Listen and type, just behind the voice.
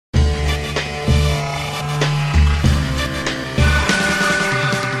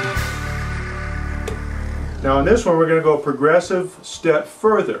Now on this one we're going to go a progressive step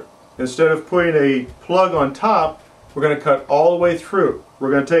further. Instead of putting a plug on top, we're going to cut all the way through. We're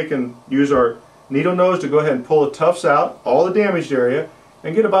going to take and use our needle nose to go ahead and pull the tufts out, all the damaged area,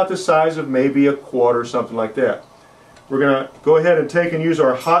 and get about the size of maybe a quarter or something like that. We're going to go ahead and take and use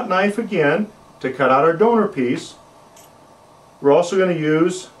our hot knife again to cut out our donor piece. We're also going to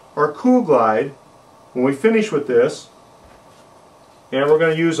use our Kool Glide when we finish with this, and we're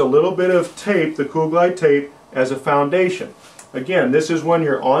going to use a little bit of tape, the Kool Glide tape, as a foundation. Again, this is when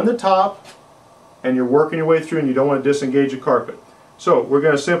you're on the top and you're working your way through and you don't want to disengage the carpet. So we're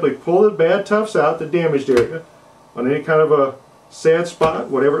going to simply pull the bad tufts out, the damaged area, on any kind of a sad spot,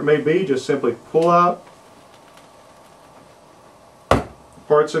 whatever it may be. Just simply pull out the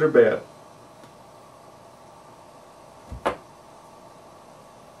parts that are bad.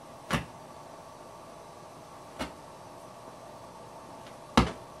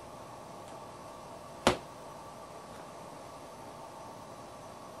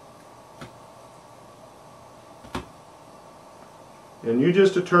 And you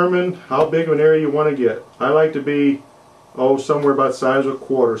just determine how big of an area you want to get. I like to be, somewhere about the size of a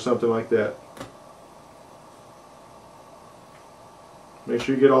quarter, something like that. Make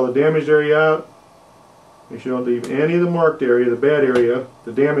sure you get all the damaged area out. Make sure you don't leave any of the marked area, the bad area,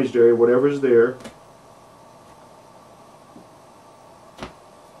 the damaged area, whatever's there.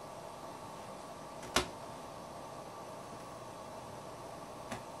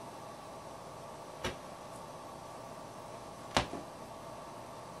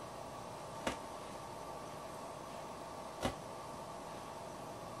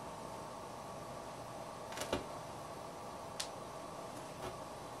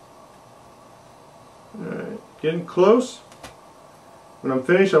 Alright, getting close. When I'm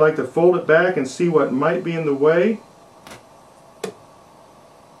finished, I like to fold it back and see what might be in the way.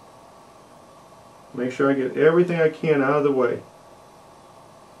 Make sure I get everything I can out of the way.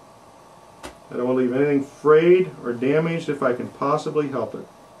 I don't want to leave anything frayed or damaged if I can possibly help it.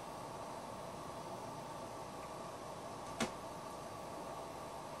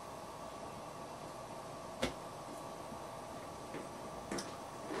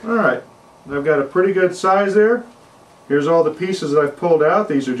 Alright, I've got a pretty good size there. Here's all the pieces that I've pulled out.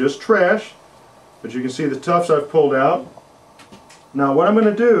 These are just trash, but you can see the tufts I've pulled out. Now what I'm going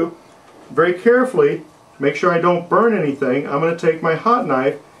to do, very carefully, make sure I don't burn anything, I'm going to take my hot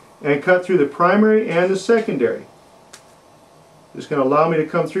knife and cut through the primary and the secondary. It's going to allow me to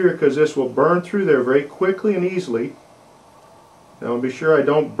come through here because this will burn through there very quickly and easily. Now I want to be sure I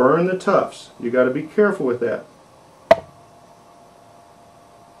don't burn the tufts. You've got to be careful with that.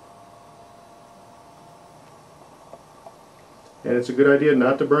 And it's a good idea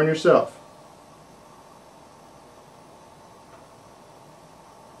not to burn yourself.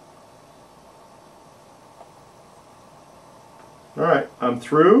 Alright, I'm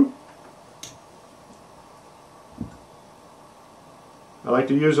through. I like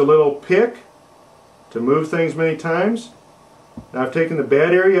to use a little pick to move things many times. Now I've taken the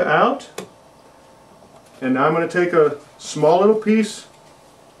bad area out, and now I'm going to take a small little piece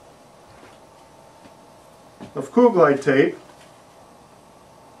of Kool Glide tape,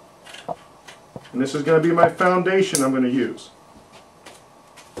 and this is going to be my foundation I'm going to use.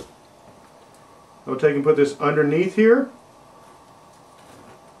 I'll take and put this underneath here.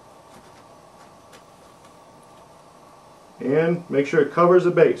 And make sure it covers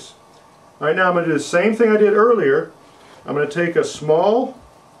the base. Alright, now I'm going to do the same thing I did earlier. I'm going to take a small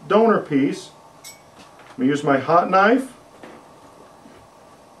donor piece. I'm going to use my hot knife.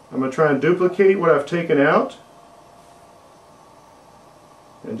 I'm going to try and duplicate what I've taken out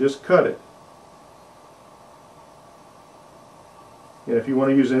and just cut it. And if you want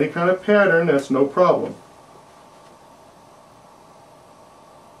to use any kind of pattern, that's no problem.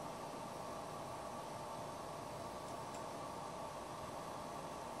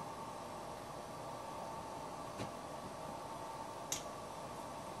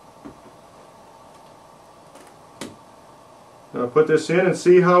 Now I'll put this in and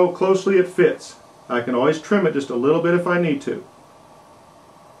see how closely it fits. I can always trim it just a little bit if I need to.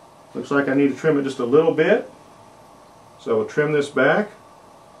 Looks like I need to trim it just a little bit. So we'll trim this back.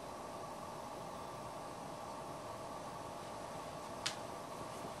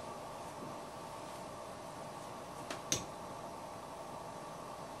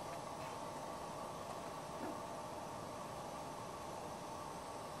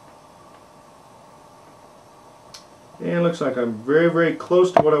 And looks like I'm very, very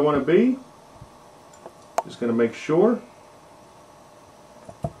close to what I want to be. Just going to make sure.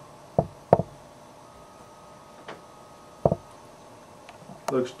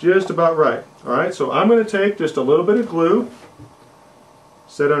 Looks just about right. Alright, so I'm going to take just a little bit of glue,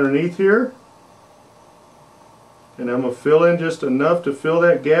 set underneath here, and I'm going to fill in just enough to fill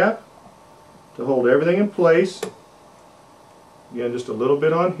that gap to hold everything in place. Again, just a little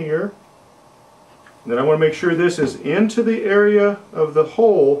bit on here. And then I want to make sure this is into the area of the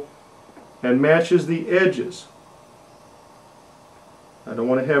hole and matches the edges. I don't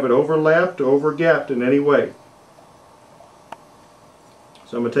want to have it overlapped or overgapped in any way.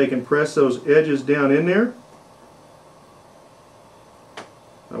 So I'm going to take and press those edges down in there.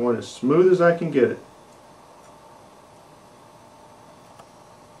 I want it as smooth as I can get it.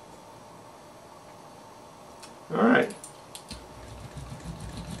 Alright.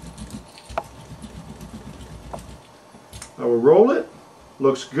 I will roll it.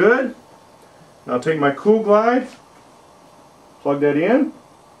 Looks good. I'll take my Kool Glide, plug that in.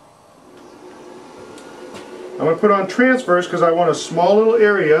 I'm going to put on transfers because I want a small little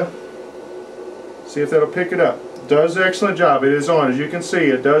area. See if that'll pick it up. It does an excellent job. It is on. As you can see,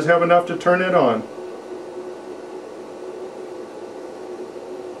 it does have enough to turn it on.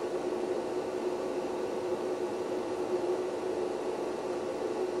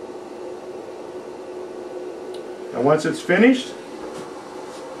 And once it's finished,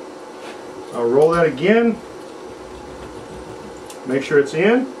 I'll roll that again. Make sure it's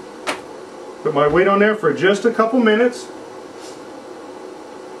in. Put my weight on there for just a couple minutes.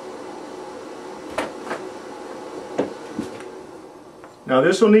 Now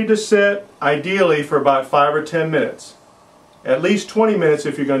this will need to set ideally for about 5 or 10 minutes. At least 20 minutes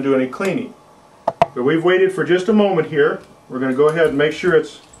if you're going to do any cleaning. But we've waited for just a moment here. We're going to go ahead and make sure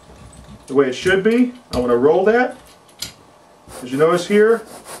it's the way it should be. I want to roll that. As you notice here,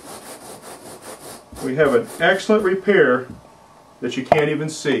 we have an excellent repair that you can't even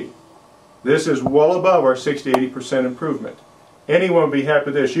see. This is well above our 60–80% improvement. Anyone will be happy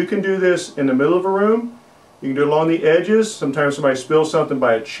with this. You can do this in the middle of a room. You can do it along the edges. Sometimes somebody spills something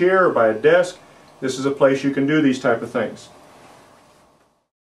by a chair or by a desk. This is a place you can do these type of things.